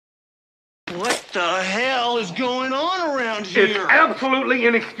The hell is going on around here? It's absolutely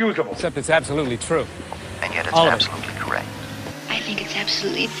inexcusable. Except it's absolutely true. And yet it's absolutely correct. I think it's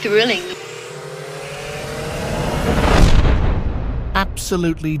absolutely thrilling.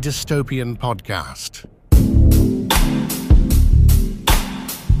 Absolutely dystopian podcast.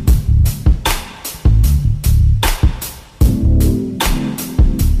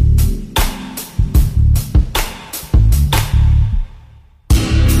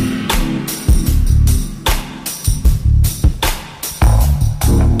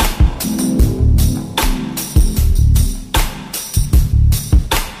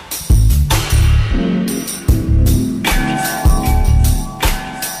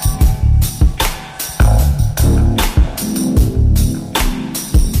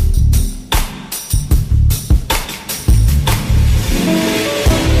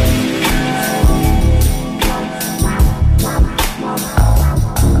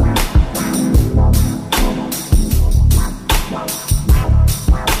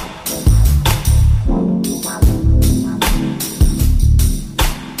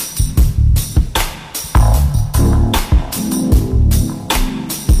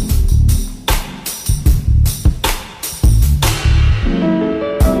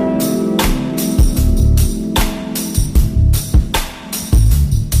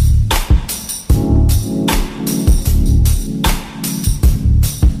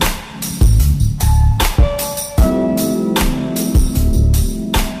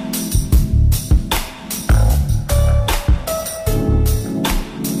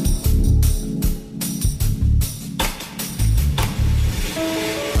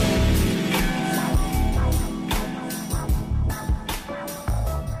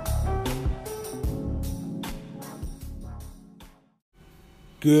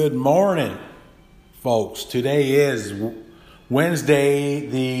 Good morning, folks. Today is Wednesday,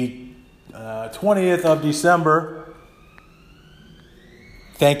 the 20th of December.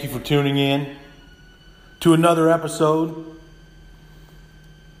 Thank you for tuning in to another episode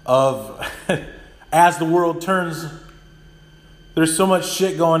of As the World Turns. There's so much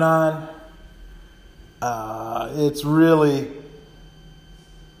shit going on. It's really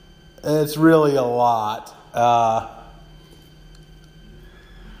a lot.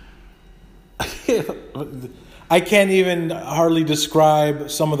 I can't even hardly describe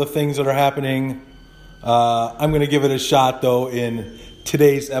some of the things that are happening. I'm going to give it a shot, though, in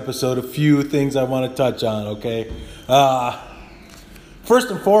today's episode. A few things I want to touch on, okay? First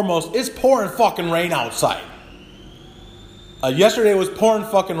and foremost, it's pouring fucking rain outside. Yesterday was pouring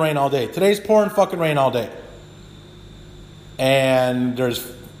fucking rain all day. Today's pouring fucking rain all day. And there's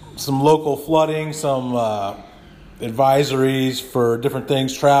some local flooding, some advisories for different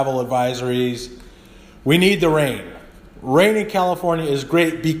things, travel advisories. We need the rain. Rain in California is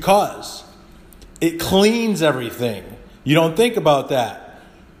great because it cleans everything. You don't think about that.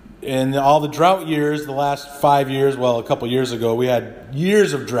 In all the drought years, the last 5 years, well, a couple years ago, we had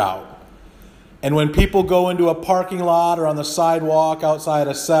years of drought. And when people go into a parking lot or on the sidewalk outside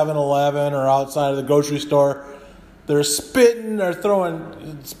a 7-Eleven or outside of the grocery store, they're spitting,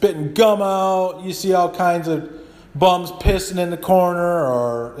 spitting gum out. You see all kinds of bums pissing in the corner,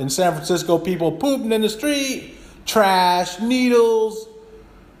 or in San Francisco, people pooping in the street, trash, needles,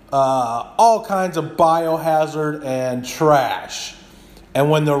 all kinds of biohazard and trash. And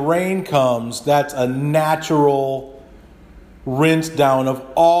when the rain comes, that's a natural rinse down of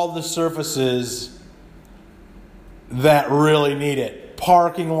all the surfaces that really need it.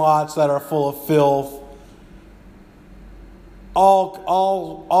 Parking lots that are full of filth,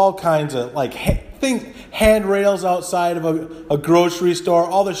 all kinds of things, handrails outside of a grocery store,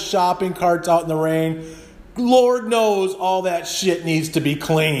 all the shopping carts out in the rain. Lord knows all that shit needs to be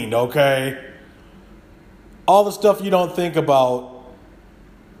cleaned, okay? All the stuff you don't think about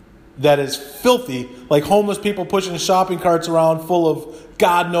that is filthy, like homeless people pushing shopping carts around full of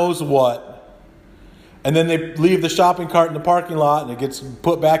God knows what. And then they leave the shopping cart in the parking lot and it gets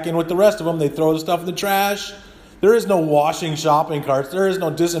put back in with the rest of them. They throw the stuff in the trash. There is no washing shopping carts. There is no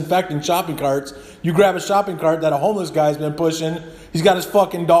disinfecting shopping carts. You grab a shopping cart that a homeless guy's been pushing. He's got his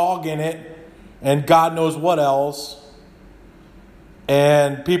fucking dog in it and God knows what else.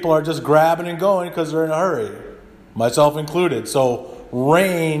 And people are just grabbing and going because they're in a hurry, myself included. So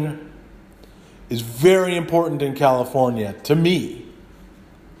rain is very important in California to me.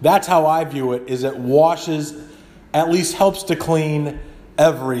 That's how I view it, is it washes, at least helps to clean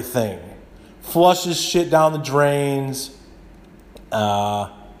everything. Flushes shit down the drains. So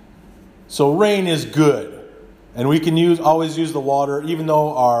rain is good. And we can always use the water, even though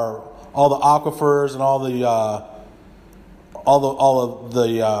all the aquifers and all of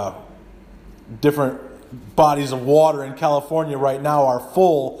the different bodies of water in California right now are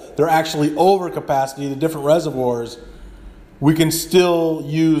full. They're actually over capacity, the different reservoirs. We can still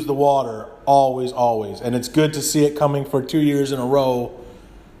use the water always, always. And it's good to see it coming for 2 years in a row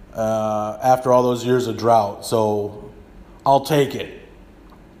after all those years of drought. So I'll take it.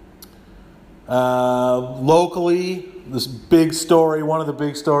 Locally, this big story, one of the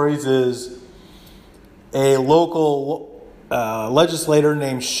big stories is a local legislator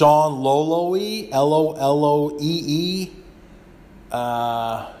named Sean Loloe, L-O-L-O-E-E,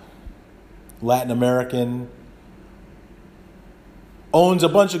 Latin American, owns a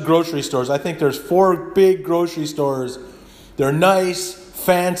bunch of grocery stores. I think there's 4 big grocery stores. They're nice,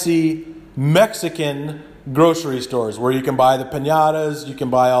 fancy, Mexican grocery stores where you can buy the piñatas, you can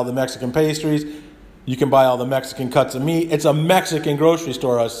buy all the Mexican pastries, you can buy all the Mexican cuts of meat. It's a Mexican grocery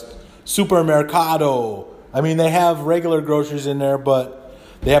store, a supermercado. I mean, they have regular groceries in there, but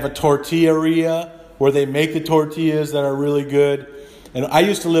they have a tortilleria where they make the tortillas that are really good. And I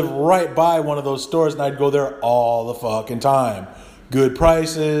used to live right by one of those stores, and I'd go there all the fucking time. Good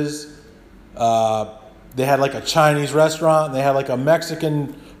prices. They had like a Chinese restaurant. And they had like a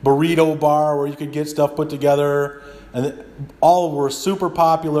Mexican burrito bar where you could get stuff put together. And all were super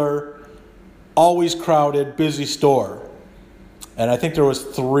popular, always crowded, busy store. And I think there was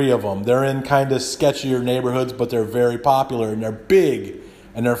 3 of them. They're in kind of sketchier neighborhoods, but they're very popular. And they're big.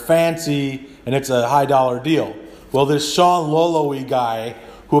 And they're fancy. And it's a high dollar deal. Well, this Sean Loloe guy,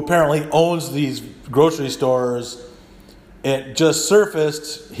 who apparently owns these grocery stores, it just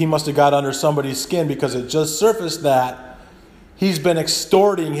surfaced, he must have got under somebody's skin because it just surfaced that he's been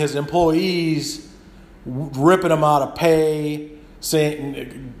extorting his employees, ripping them out of pay,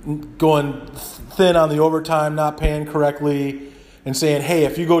 saying, going thin on the overtime, not paying correctly, and saying, hey,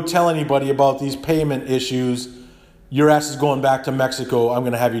 if you go tell anybody about these payment issues, your ass is going back to Mexico. I'm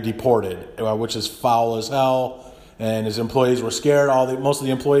going to have you deported, which is foul as hell. And his employees were scared. Most of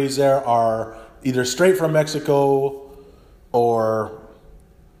the employees there are either straight from Mexico or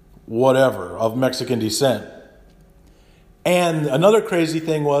whatever, of Mexican descent. And another crazy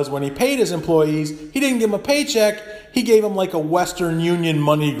thing was when he paid his employees, he didn't give them a paycheck. He gave them like a Western Union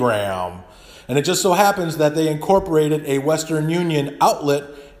MoneyGram. And it just so happens that they incorporated a Western Union outlet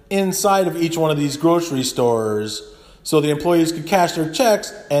inside of each one of these grocery stores so the employees could cash their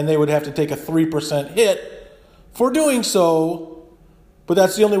checks, and they would have to take a 3% hit for doing so, but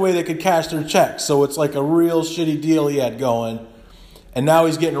that's the only way they could cash their checks. So it's like a real shitty deal he had going. And now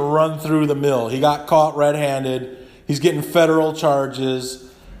he's getting run through the mill. He got caught red-handed. He's getting federal charges.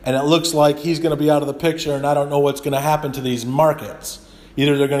 And it looks like he's going to be out of the picture, and I don't know what's going to happen to these markets.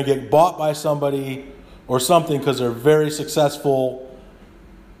 Either they're going to get bought by somebody or something because they're very successful,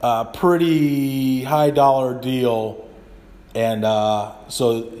 pretty high-dollar deal. And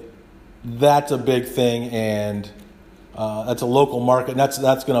so that's a big thing, and that's a local market, and that's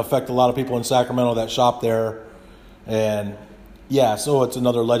going to affect a lot of people in Sacramento that shop there. And yeah, so it's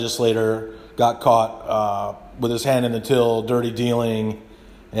another legislator got caught with his hand in the till, dirty dealing,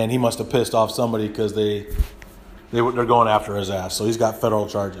 and he must have pissed off somebody because they're going after his ass. So he's got federal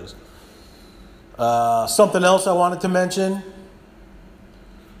charges. Something else I wanted to mention.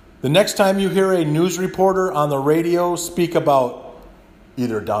 The next time you hear a news reporter on the radio speak about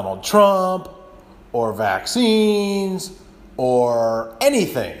either Donald Trump or vaccines or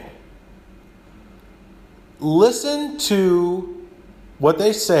anything, listen to what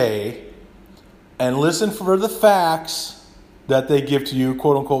they say and listen for the facts that they give to you,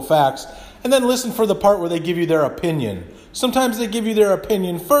 quote unquote facts, and then listen for the part where they give you their opinion. Sometimes they give you their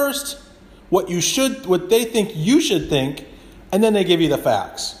opinion first, what they think you should think, and then they give you the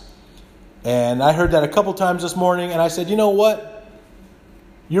facts. And I heard that a couple times this morning, and I said, you know what?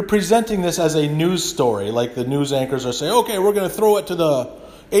 You're presenting this as a news story, like the news anchors are saying, okay, we're going to throw it to the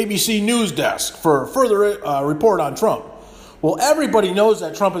ABC news desk for further report on Trump. Well, everybody knows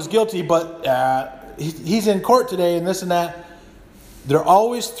that Trump is guilty, but he's in court today and this and that. They're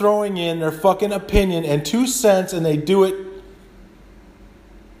always throwing in their fucking opinion and 2 cents, and they do it.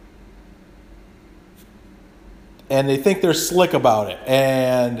 And they think they're slick about it.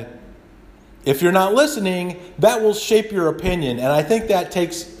 And if you're not listening, that will shape your opinion. And I think that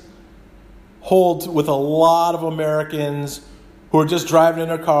takes hold with a lot of Americans who are just driving in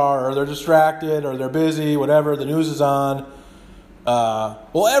their car, or they're distracted, or they're busy, whatever, the news is on.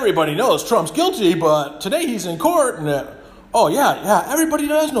 Well, everybody knows Trump's guilty, but today he's in court. And oh, yeah, everybody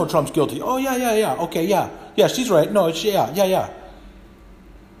does know Trump's guilty. Oh, yeah, okay, yeah, she's right. No, yeah.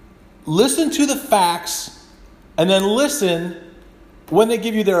 Listen to the facts, and then listen when they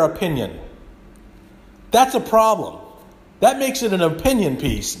give you their opinion. That's a problem. That makes it an opinion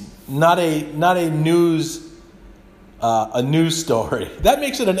piece, not a news story. That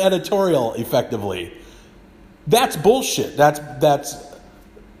makes it an editorial, effectively. That's bullshit. That's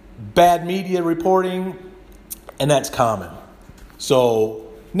bad media reporting, and that's common.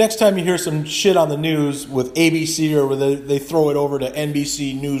 So next time you hear some shit on the news with ABC, or where they throw it over to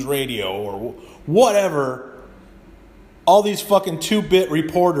NBC News Radio or whatever, all these fucking 2-bit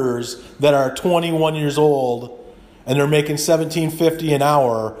reporters that are 21 years old and they're making $17.50 an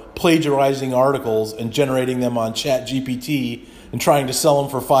hour plagiarizing articles and generating them on ChatGPT and trying to sell them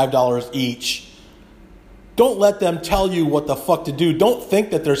for $5 each. Don't let them tell you what the fuck to do. Don't think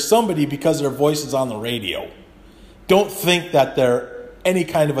that there's somebody because their voice is on the radio. Don't think that they're any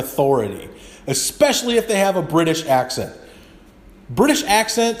kind of authority, especially if they have a British accent. British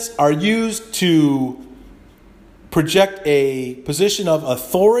accents are used to project a position of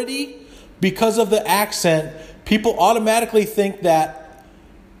authority. Because of the accent, people automatically think that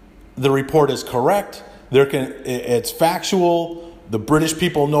the report is correct. It's factual. The British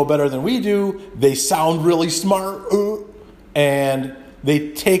people know better than we do. They sound really smart, and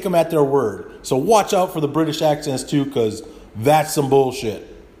they take them at their word. So watch out for the British accents too, because that's some bullshit.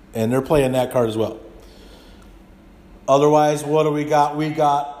 And they're playing that card as well. Otherwise, what do we got? We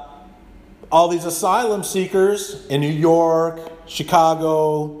got all these asylum seekers in New York,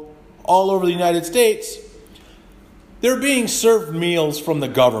 Chicago, all over the United States. They're being served meals from the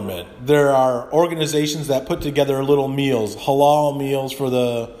government. There are organizations that put together little meals, halal meals for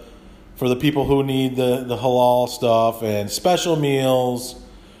the people who need the halal stuff, and special meals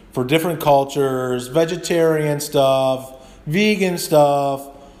for different cultures, vegetarian stuff, vegan stuff.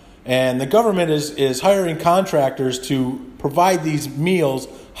 And the government is hiring contractors to provide these meals,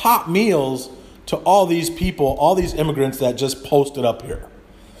 hot meals, to all these people, all these immigrants that just posted up here.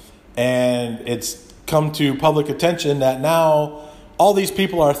 And it's come to public attention that now all these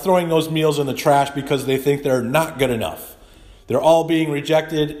people are throwing those meals in the trash because they think they're not good enough. They're all being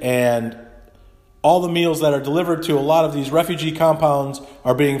rejected, and all the meals that are delivered to a lot of these refugee compounds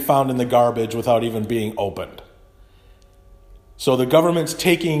are being found in the garbage without even being opened. So the government's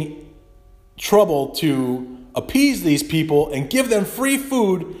taking trouble to appease these people and give them free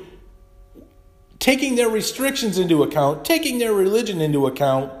food, taking their restrictions into account, taking their religion into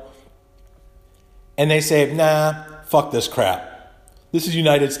account, and they say, nah, fuck this crap. This is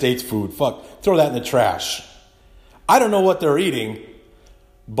United States food. Fuck, throw that in the trash. I don't know what they're eating,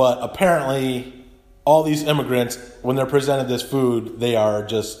 but apparently all these immigrants, when they're presented this food, they are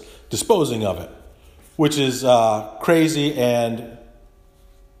just disposing of it, which is crazy, and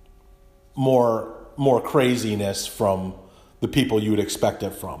more craziness from the people you would expect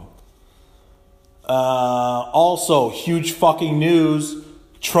it from. Also, huge fucking news.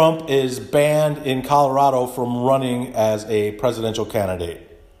 Trump is banned in Colorado from running as a presidential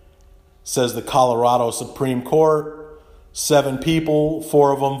candidate. Says the Colorado Supreme Court, 7 people,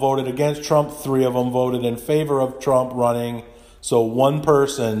 4 of them voted against Trump, 3 of them voted in favor of Trump running. So one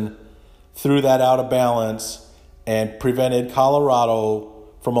person threw that out of balance and prevented Colorado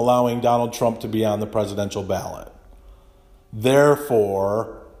from allowing Donald Trump to be on the presidential ballot.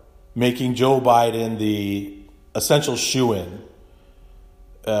 Therefore, making Joe Biden the essential shoo-in.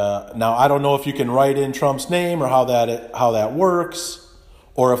 Now, I don't know if you can write in Trump's name or how that works,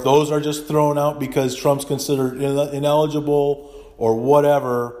 or if those are just thrown out because Trump's considered ineligible or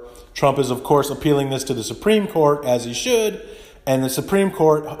whatever. Trump is, of course, appealing this to the Supreme Court, as he should, and the Supreme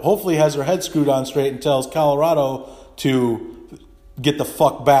Court hopefully has their head screwed on straight and tells Colorado to get the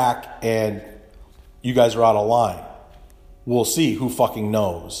fuck back and you guys are out of line. We'll see. Who fucking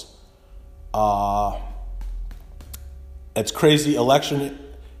knows? It's crazy. Election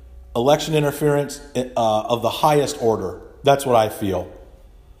interference of the highest order. That's what I feel.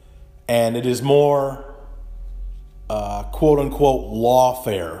 And it is more quote unquote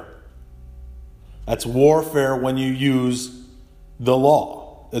lawfare. That's warfare when you use the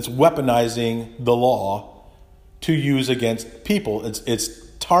law. It's weaponizing the law to use against people. It's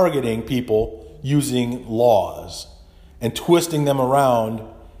targeting people using laws and twisting them around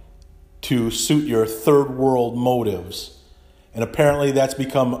to suit your third world motives. And apparently that's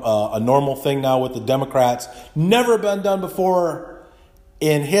become a normal thing now with the Democrats. Never been done before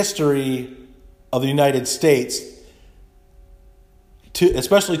in history of the United States,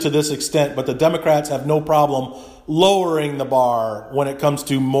 especially to this extent. But the Democrats have no problem lowering the bar when it comes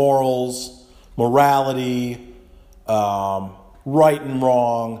to morals, morality, right and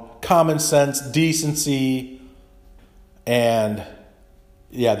wrong, common sense, decency, and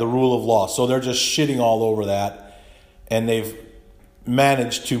the rule of law. So they're just shitting all over that. And they've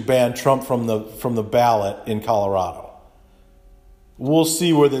managed to ban Trump from the ballot in Colorado, we'll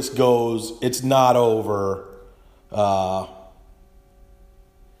see where this goes. It's not over.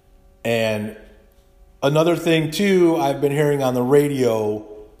 And another thing, too, I've been hearing on the radio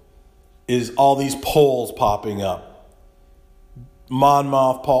is all these polls popping up.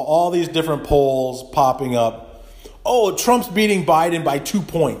 Monmouth poll, all these different polls popping up. Oh, Trump's beating Biden by 2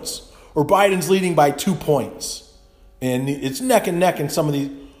 points. Or Biden's leading by 2 points. And it's neck and neck in some of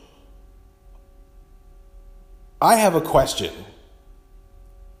these. I have a question.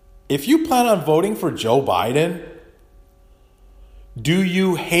 If you plan on voting for Joe Biden, do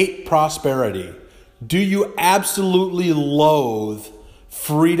you hate prosperity? Do you absolutely loathe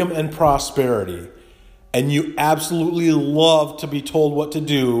freedom and prosperity? And you absolutely love to be told what to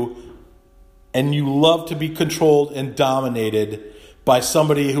do, and you love to be controlled and dominated by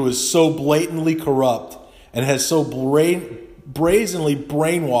somebody who is so blatantly corrupt and has so brazenly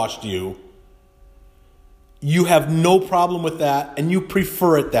brainwashed you? You have no problem with that, and you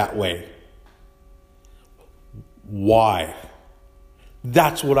prefer it that way. Why?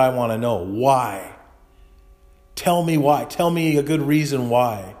 That's what I want to know. Why? Tell me why. Tell me a good reason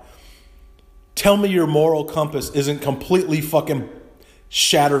why. Tell me your moral compass isn't completely fucking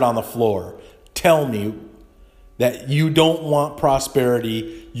shattered on the floor. Tell me that you don't want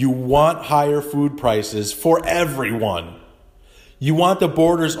prosperity. You want higher food prices for everyone. You want the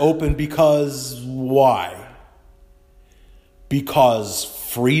borders open because why? Because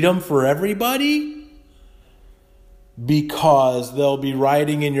freedom for everybody? Because they'll be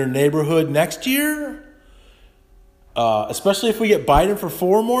rioting in your neighborhood next year? Especially if we get Biden for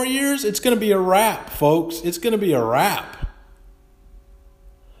 4 more years, it's going to be a wrap, folks. It's going to be a wrap.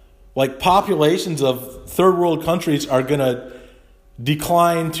 Like, populations of third world countries are going to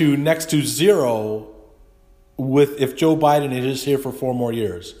decline to next to zero if Joe Biden is here for 4 more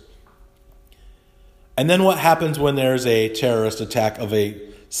years. And then what happens when there's a terrorist attack of a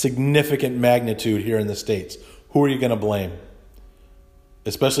significant magnitude here in the States? Who are you going to blame?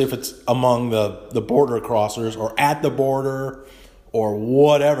 Especially if it's among the border crossers or at the border or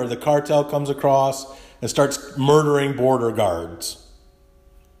whatever. The cartel comes across and starts murdering border guards.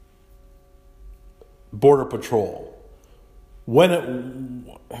 Border patrol. And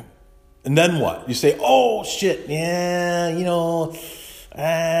then what? You say, "Oh shit, yeah, you know,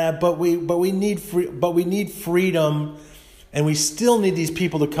 but we need freedom, and we still need these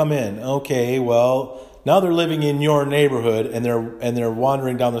people to come in." Okay, well, now they're living in your neighborhood, and they're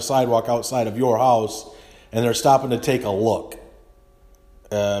wandering down the sidewalk outside of your house, and they're stopping to take a look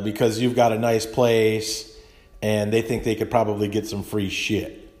because you've got a nice place, and they think they could probably get some free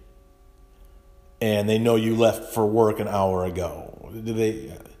shit. And they know you left for work an hour ago.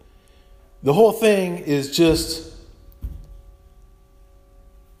 The whole thing is just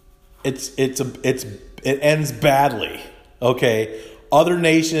it ends badly. Okay, other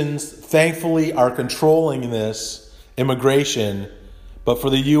nations thankfully are controlling this immigration, but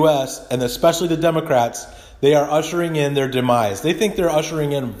for the U.S. and especially the Democrats, they are ushering in their demise. They think they're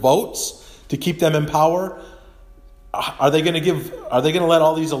ushering in votes to keep them in power. Are they going to let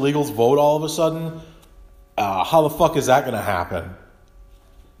all these illegals vote all of a sudden? How the fuck is that going to happen?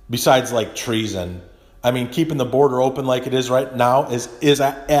 Besides, like, treason. I mean, keeping the border open like it is right now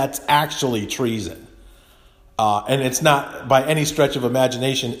it's actually treason. And it's not by any stretch of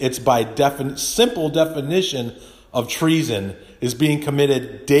imagination. It's by simple definition of treason is being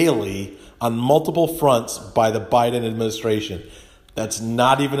committed daily on multiple fronts by the Biden administration. That's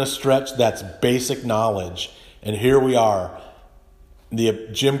not even a stretch. That's basic knowledge. And here we are. The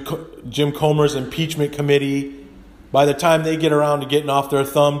Jim Comer's impeachment committee, by the time they get around to getting off their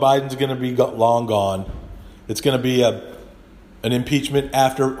thumb, Biden's going to be long gone. It's going to be an impeachment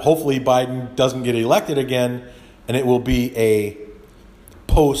after, hopefully, Biden doesn't get elected again, and it will be a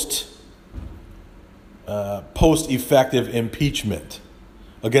post-effective impeachment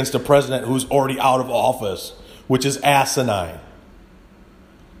against a president who's already out of office, which is asinine.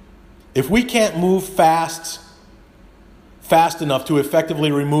 If we can't move fast enough to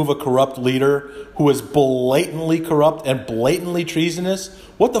effectively remove a corrupt leader who is blatantly corrupt and blatantly treasonous,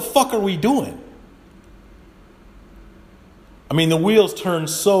 what the fuck are we doing? I mean, the wheels turn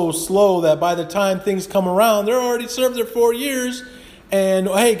so slow that by the time things come around, they're already served their 4 years. And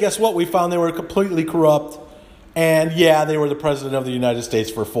hey, guess what? We found they were completely corrupt. And yeah, they were the president of the United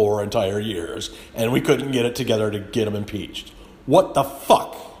States for 4 entire years. And we couldn't get it together to get them impeached. What the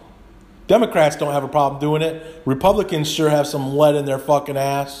fuck? Democrats don't have a problem doing it. Republicans sure have some lead in their fucking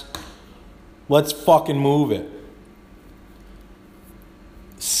ass. Let's fucking move it.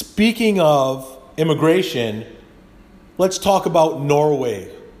 Speaking of immigration, let's talk about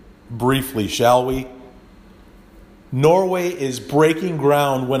Norway briefly, shall we? Norway is breaking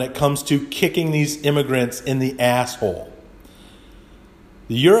ground when it comes to kicking these immigrants in the asshole.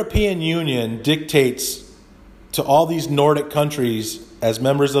 The European Union dictates to all these Nordic countries as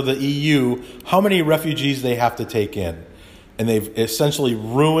members of the EU how many refugees they have to take in. And they've essentially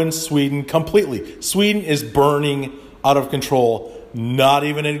ruined Sweden completely. Sweden is burning out of control. Not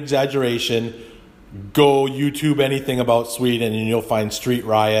even an exaggeration. Go YouTube anything about Sweden and you'll find street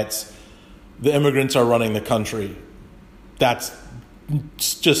riots. The immigrants are running the country. That's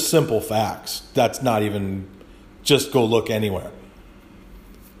just simple facts. That's not even, just go look anywhere.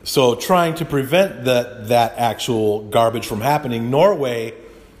 So trying to prevent that actual garbage from happening, Norway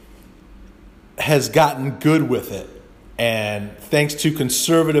has gotten good with it. And thanks to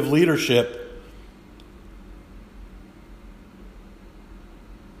conservative leadership,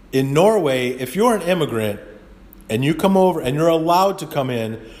 in Norway, if you're an immigrant and you come over and you're allowed to come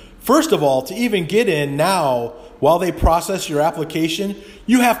in, first of all, to even get in now, while they process your application,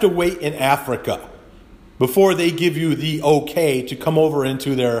 you have to wait in Africa before they give you the okay to come over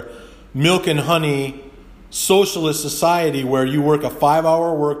into their milk and honey socialist society where you work a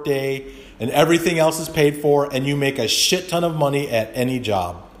 5-hour workday and everything else is paid for and you make a shit ton of money at any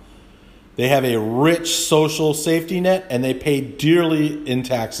job. They have a rich social safety net and they pay dearly in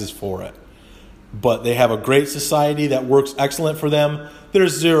taxes for it. But they have a great society that works excellent for them.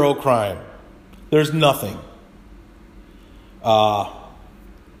 There's zero crime. There's nothing.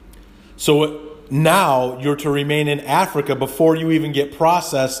 So now you're to remain in Africa before you even get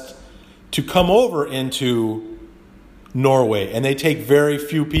processed to come over into Norway. And they take very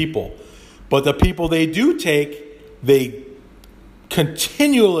few people. But the people they do take, they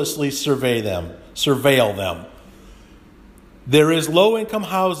continuously surveil them. There is low-income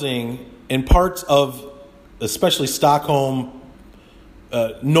housing in parts of, especially Stockholm,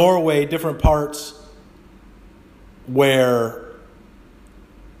 Norway, different parts where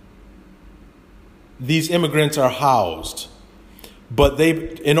these immigrants are housed. But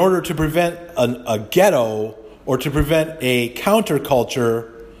in order to prevent a ghetto or to prevent a counterculture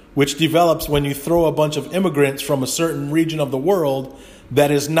which develops when you throw a bunch of immigrants from a certain region of the world that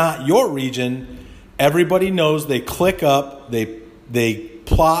is not your region, everybody knows they click up, they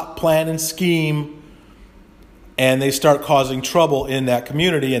plot, plan, and scheme, and they start causing trouble in that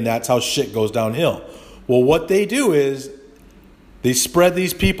community, and that's how shit goes downhill. Well, what they do is they spread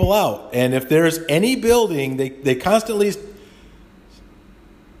these people out, and if there's any building, they constantly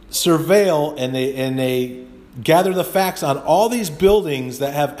surveil and they gather the facts on all these buildings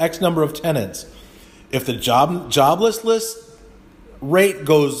that have X number of tenants. If the jobless list rate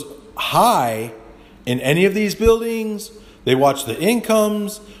goes high in any of these buildings, they watch the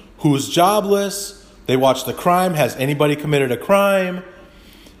incomes, who's jobless, they watch the crime, has anybody committed a crime,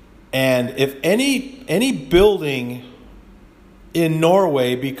 and if any building in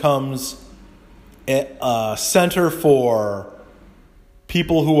Norway becomes a center for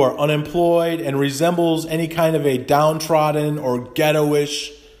people who are unemployed and resembles any kind of a downtrodden or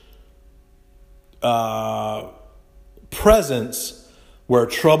ghetto-ish presence where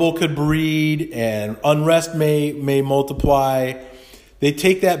trouble could breed and unrest may multiply, they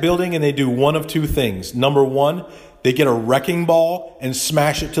take that building and they do one of two things. Number one, they get a wrecking ball and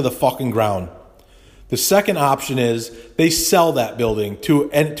smash it to the fucking ground. The second option is they sell that building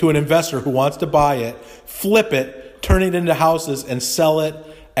to an investor who wants to buy it, flip it, turn it into houses, and sell it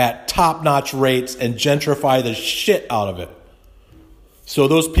at top-notch rates and gentrify the shit out of it. So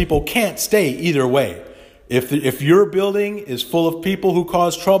those people can't stay either way. If your building is full of people who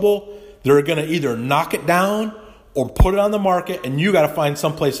cause trouble, they're going to either knock it down or put it on the market, and you got to find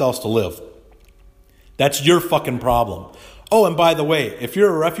someplace else to live. That's your fucking problem. Oh, and by the way, if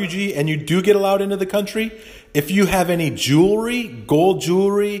you're a refugee and you do get allowed into the country, if you have any jewelry, gold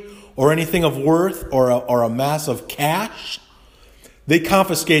jewelry, or anything of worth or a mass of cash, they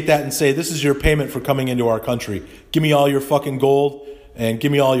confiscate that and say, this is your payment for coming into our country. Give me all your fucking gold and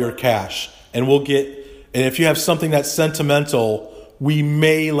give me all your cash. And if you have something that's sentimental, we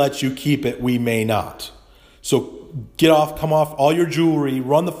may let you keep it, we may not. So come off all your jewelry,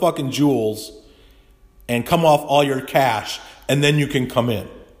 run the fucking jewels, and come off all your cash, and then you can come in.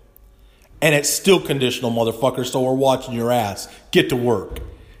 And it's still conditional, motherfucker, so we're watching your ass. Get to work.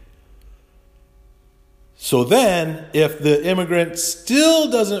 So then, if the immigrant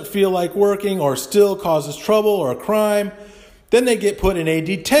still doesn't feel like working or still causes trouble or a crime, then they get put in a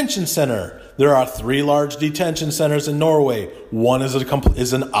detention center. There are 3 large detention centers in Norway. One is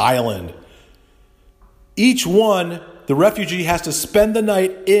an island. Each one, the refugee has to spend the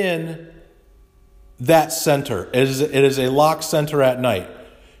night in that center. It is a locked center at night.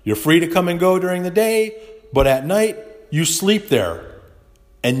 You're free to come and go during the day, but at night you sleep there.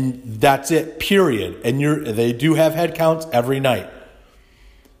 And that's it, period. And they do have head counts every night.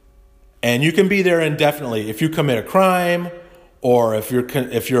 And you can be there indefinitely if you commit a crime, or if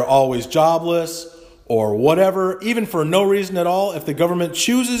you're always jobless, or whatever, even for no reason at all. If the government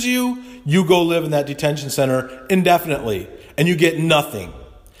chooses you, you go live in that detention center indefinitely, and you get nothing.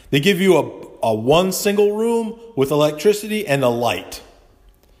 They give you a one single room with electricity and a light.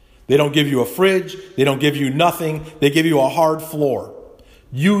 They don't give you a fridge. They don't give you nothing. They give you a hard floor.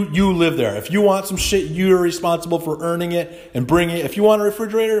 You live there. If you want some shit, you're responsible for earning it and bringing it. If you want a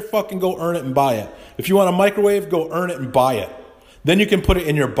refrigerator, fucking go earn it and buy it. If you want a microwave, go earn it and buy it. Then you can put it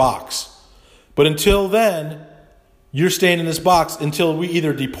in your box. But until then, you're staying in this box until we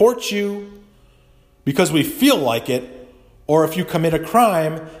either deport you because we feel like it, or if you commit a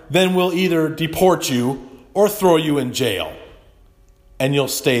crime, then we'll either deport you or throw you in jail. And you'll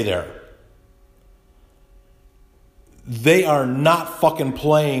stay there. They are not fucking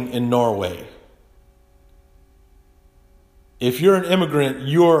playing in Norway. If you're an immigrant,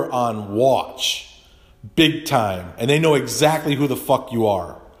 you're on watch. Big time. And they know exactly who the fuck you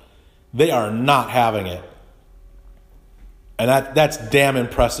are. They are not having it. And that's damn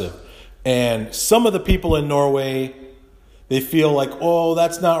impressive. And some of the people in Norway, they feel like, oh,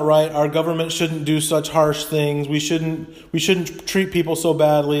 that's not right. Our government shouldn't do such harsh things. We shouldn't treat people so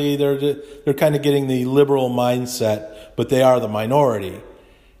badly. They're kind of getting the liberal mindset, but they are the minority.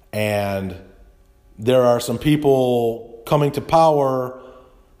 And there are some people coming to power.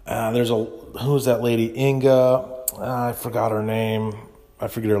 Who's that lady? Inga. I forgot her name. I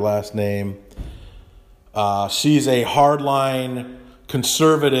forget her last name. She's a hardline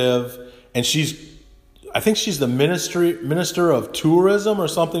conservative, and I think she's the minister of tourism or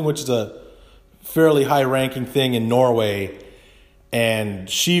something, which is a fairly high-ranking thing in Norway. And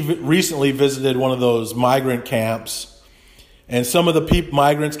she recently visited one of those migrant camps. And some of the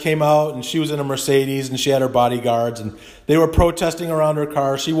migrants came out, and she was in a Mercedes, and she had her bodyguards, and they were protesting around her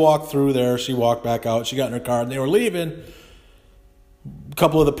car. She walked through there. She walked back out. She got in her car, and they were leaving. A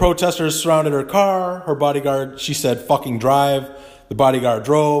couple of the protesters surrounded her car. Her bodyguard, she said, fucking drive. The bodyguard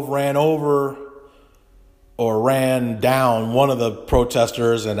drove, ran over, or ran down one of the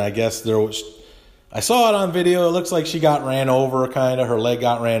protesters, and I guess I saw it on video. It looks like she got ran over, kind of. Her leg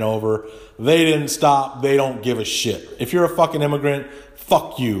got ran over. They didn't stop. They don't give a shit. If you're a fucking immigrant,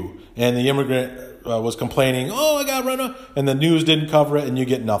 fuck you. And the immigrant was complaining, oh, I got run over, and the news didn't cover it, and you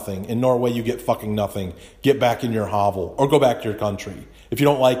get nothing. In Norway, you get fucking nothing. Get back in your hovel, or go back to your country. If you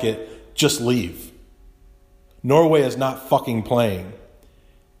don't like it, just leave. Norway is not fucking playing.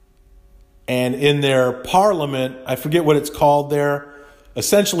 And in their parliament, I forget what it's called there,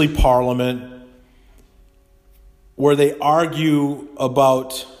 essentially parliament, where they argue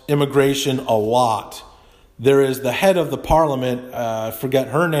about immigration a lot. There is the head of the parliament, I forget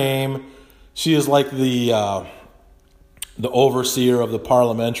her name. She is like the overseer of the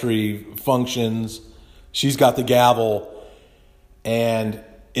parliamentary functions. She's got the gavel. And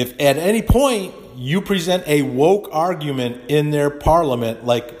if at any point you present a woke argument in their parliament,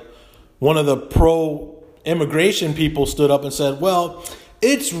 like one of the pro-immigration people stood up and said, well,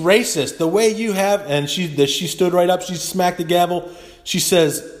 it's racist the way you have, and she stood right up, she smacked the gavel. She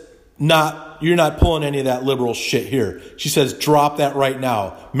says, you're not pulling any of that liberal shit here. She says, drop that right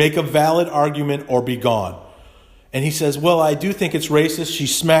now. Make a valid argument or be gone. And he says, well, I do think it's racist. She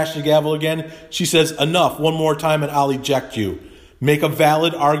smashed the gavel again. She says, enough, one more time and I'll eject you. Make a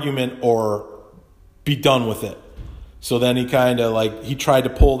valid argument or be done with it. So then he he tried to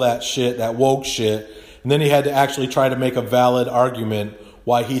pull that shit, that woke shit, and then he had to actually try to make a valid argument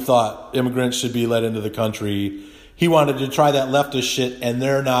why he thought immigrants should be let into the country. He wanted to try that leftist shit, and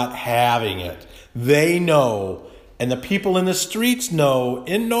they're not having it. They know, and the people in the streets know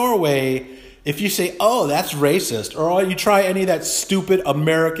in Norway, if you say, oh, that's racist, or you try any of that stupid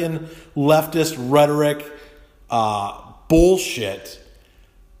American leftist rhetoric bullshit,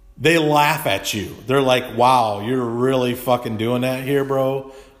 they laugh at you. They're like, wow, you're really fucking doing that here,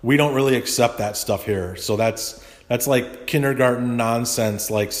 bro? We don't really accept that stuff here. So that's like kindergarten nonsense,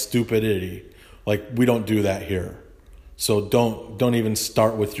 like stupidity. Like, we don't do that here. So don't even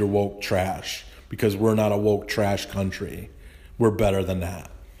start with your woke trash, because we're not a woke trash country. We're better than that.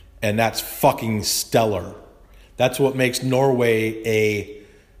 And that's fucking stellar. That's what makes Norway a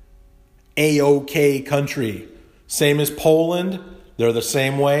A-OK country. Same as Poland, they're the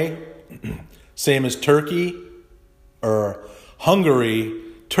same way. Same as Turkey or Hungary.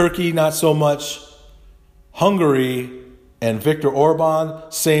 Turkey, not so much. Hungary and Viktor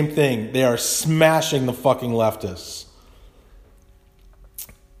Orban, same thing. They are smashing the fucking leftists.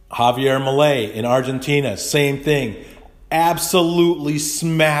 Javier Milei in Argentina, same thing. Absolutely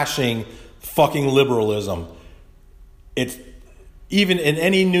smashing fucking liberalism. It's even in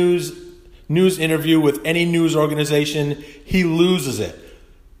any news interview with any news organization, he loses it.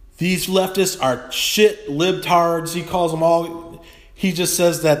 These leftists are shit libtards. He calls them all. He just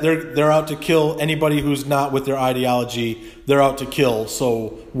says that they're out to kill anybody who's not with their ideology. They're out to kill.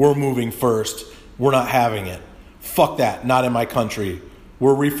 So we're moving first. We're not having it. Fuck that. Not in my country.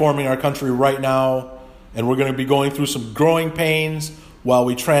 We're reforming our country right now, and we're going to be going through some growing pains while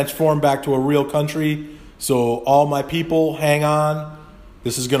we transform back to a real country. So all my people, hang on.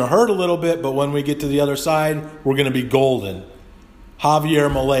 This is going to hurt a little bit, but when we get to the other side, we're going to be golden.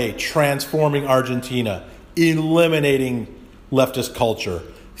 Javier Milei transforming Argentina, eliminating leftist culture.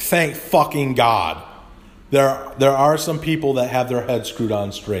 Thank fucking God. There are some people that have their heads screwed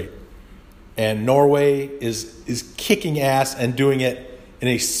on straight. And Norway is kicking ass and doing it in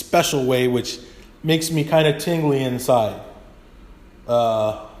a special way, which makes me kind of tingly inside.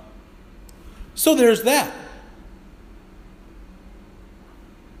 So there's that.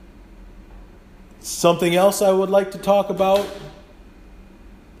 Something else I would like to talk about.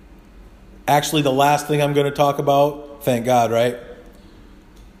 Actually, the last thing I'm going to talk about, thank God, right?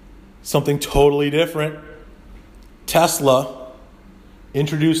 Something totally different. Tesla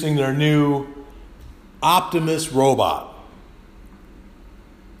introducing their new Optimus robot.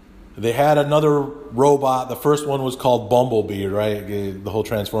 They had another robot. The first one was called Bumblebee, right? The whole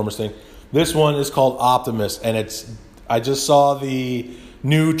Transformers thing. This one is called Optimus, and I just saw the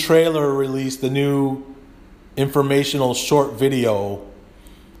new trailer release, the new informational short video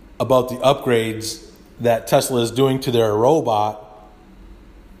about the upgrades that Tesla is doing to their robot,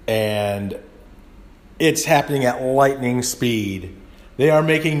 and it's happening at lightning speed. They are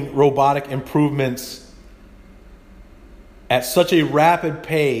making robotic improvements at such a rapid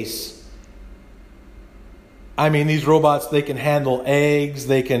pace. I mean, these robots, they can handle eggs,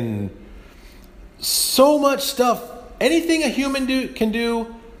 they can... So much stuff. Anything a human can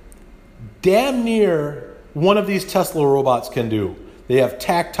do, damn near one of these Tesla robots can do. They have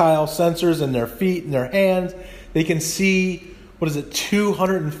tactile sensors in their feet and their hands. They can see,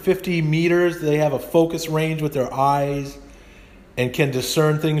 250 meters. They have a focus range with their eyes and can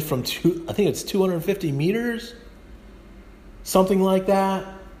discern things from 250 meters. Something like that.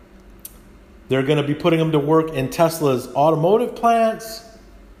 They're going to be putting them to work in Tesla's automotive plants.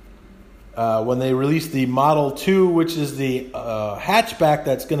 When they release the Model 2, which is the hatchback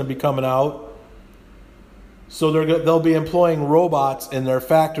that's going to be coming out. So they'll be employing robots in their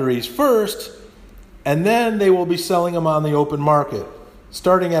factories first, and then they will be selling them on the open market.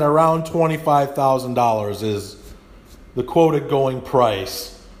 Starting at around $25,000 is the quoted going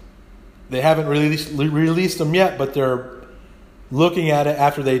price. They haven't released them yet, but they're looking at it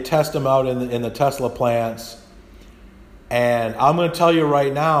after they test them out in the Tesla plants. And I'm going to tell you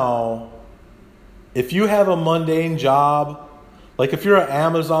right now, if you have a mundane job, like if you're an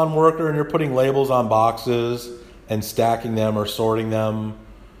Amazon worker and you're putting labels on boxes and stacking them or sorting them,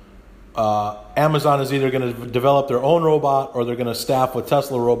 Amazon is either going to develop their own robot or they're going to staff with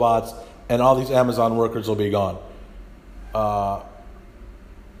Tesla robots, and all these Amazon workers will be gone.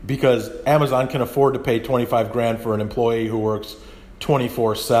 Because Amazon can afford to pay $25,000 for an employee who works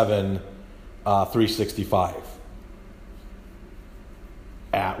 24/7, 365.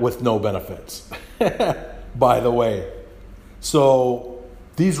 With no benefits, by the way. So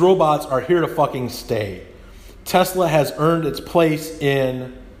these robots are here to fucking stay. Tesla has earned its place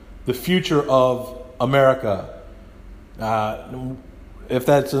in the future of America. If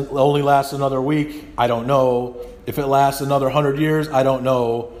that only lasts another week, I don't know. If it lasts another 100 years, I don't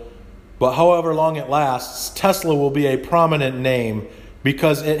know. But however long it lasts, Tesla will be a prominent name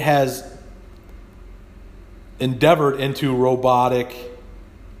because it has endeavored into robotic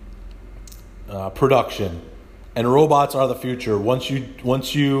production, and robots are the future. Once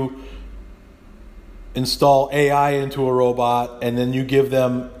you install AI into a robot and then you give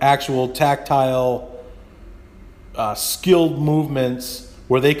them actual tactile skilled movements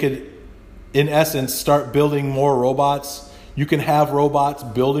where they could, in essence, start building more robots. You can have robots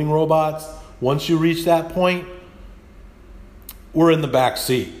building robots. Once you reach that point, we're in the back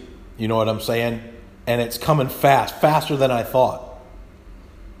seat. You know what I'm saying? And it's coming faster than I thought.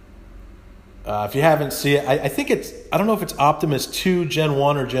 If you haven't seen it, I don't know if it's Optimus 2 Gen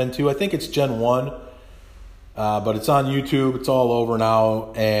 1 or Gen 2. I think it's Gen 1. But it's on YouTube. It's all over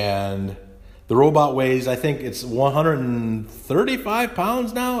now. And the robot weighs, I think it's 135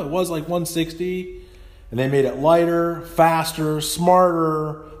 pounds now. It was like 160. And they made it lighter, faster,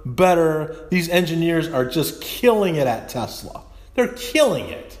 smarter, better. These engineers are just killing it at Tesla. They're killing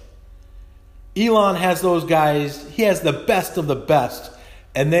it. Elon has those guys. He has the best of the best,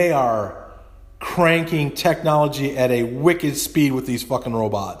 and they are cranking technology at a wicked speed with these fucking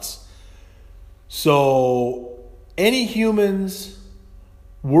robots. So any humans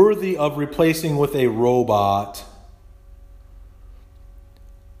worthy of replacing with a robot,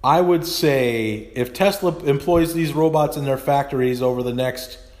 I would say if Tesla employs these robots in their factories over the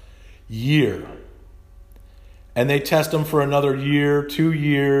next year, and they test them for another year, 2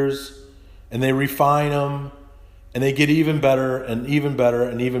 years, and they refine them, and they get even better and even better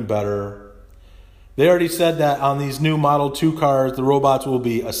and even better. They already said that on these new Model 2 cars, the robots will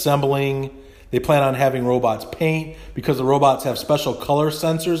be assembling. They plan on having robots paint because the robots have special color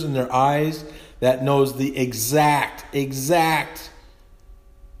sensors in their eyes that knows the exact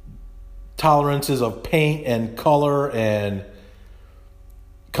tolerances of paint and color, and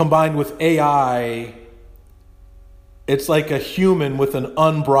combined with AI, it's like a human with an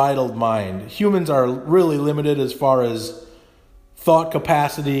unbridled mind. Humans are really limited as far as thought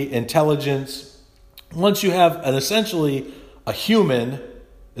capacity, intelligence. Once you have essentially a human,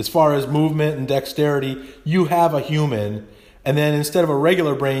 as far as movement and dexterity, you have a human. And then instead of a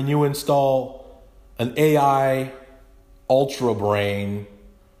regular brain, you install an AI ultra brain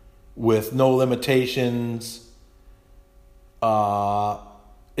with no limitations.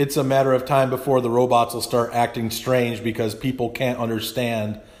 It's a matter of time before the robots will start acting strange because people can't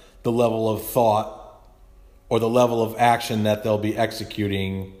understand the level of thought or the level of action that they'll be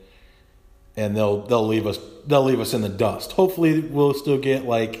executing, and they'll leave us in the dust. Hopefully we'll still get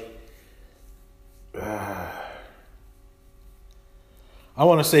I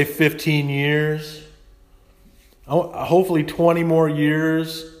want to say 15 years. Hopefully 20 more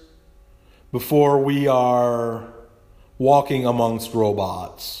years before we are walking amongst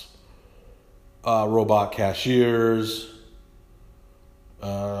robots, robot cashiers.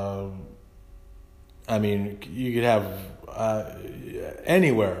 I mean, you could have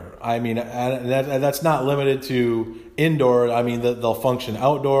anywhere. I mean, that's not limited to indoor. I mean, they'll function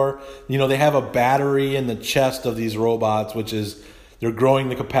outdoor. You know, they have a battery in the chest of these robots, which is they're growing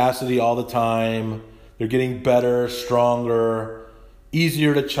the capacity all the time. They're getting better, stronger,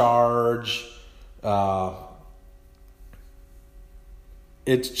 easier to charge.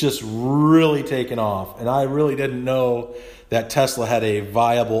 It's just really taken off. And I really didn't know that Tesla had a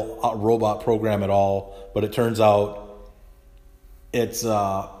viable robot program at all. But it turns out it's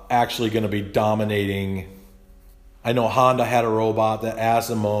actually going to be dominating. I know Honda had a robot, that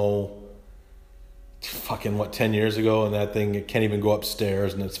Asimo, 10 years ago. And that thing, it can't even go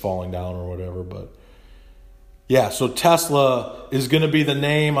upstairs and it's falling down or whatever. But yeah, so Tesla is going to be the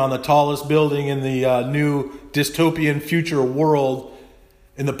name on the tallest building in the new dystopian future world.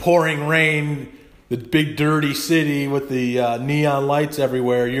 In the pouring rain, the big dirty city with the neon lights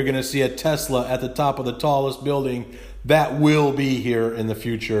everywhere, you're going to see a Tesla at the top of the tallest building. That will be here in the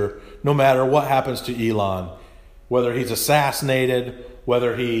future, no matter what happens to Elon. Whether he's assassinated,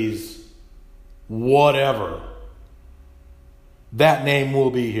 whether he's whatever, that name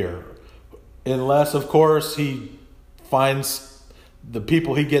will be here. Unless, of course, he finds the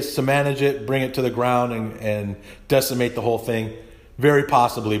people he gets to manage it, bring it to the ground, and decimate the whole thing. Very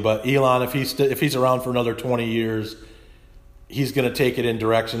possibly, but Elon, if he's around for another 20 years, he's going to take it in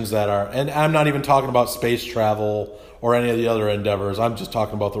directions that are, and I'm not even talking about space travel or any of the other endeavors. I'm just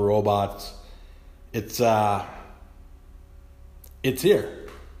talking about the robots. It's here,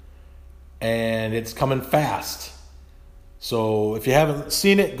 and it's coming fast. So if you haven't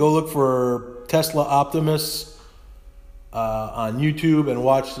seen it, go look for Tesla Optimus on YouTube and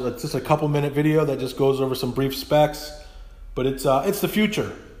watch just a couple minute video that just goes over some brief specs. But it's the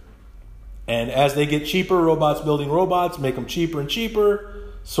future. And as they get cheaper, robots building robots, make them cheaper and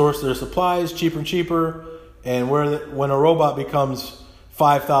cheaper, source their supplies cheaper and cheaper. And when a robot becomes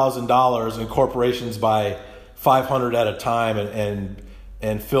 $5,000 and corporations buy 500 at a time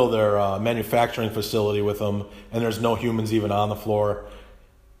and fill their manufacturing facility with them, and there's no humans even on the floor,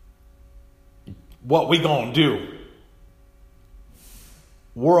 what we gonna do?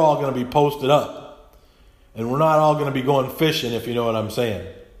 We're all gonna be posted up. And we're not all going to be going fishing, if you know what I'm saying.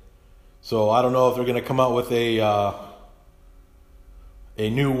 So I don't know if they're going to come out with a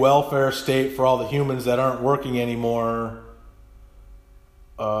new welfare state for all the humans that aren't working anymore.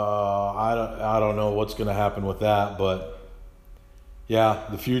 I don't know what's going to happen with that, but yeah,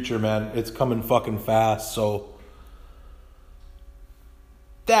 the future, man, it's coming fucking fast. So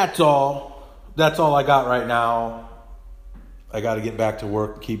that's all I got right now. I got to get back to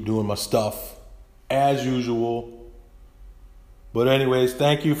work and keep doing my stuff as usual. But anyways,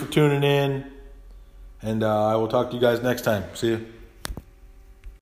 thank you for tuning in, and I will talk to you guys next time. See you.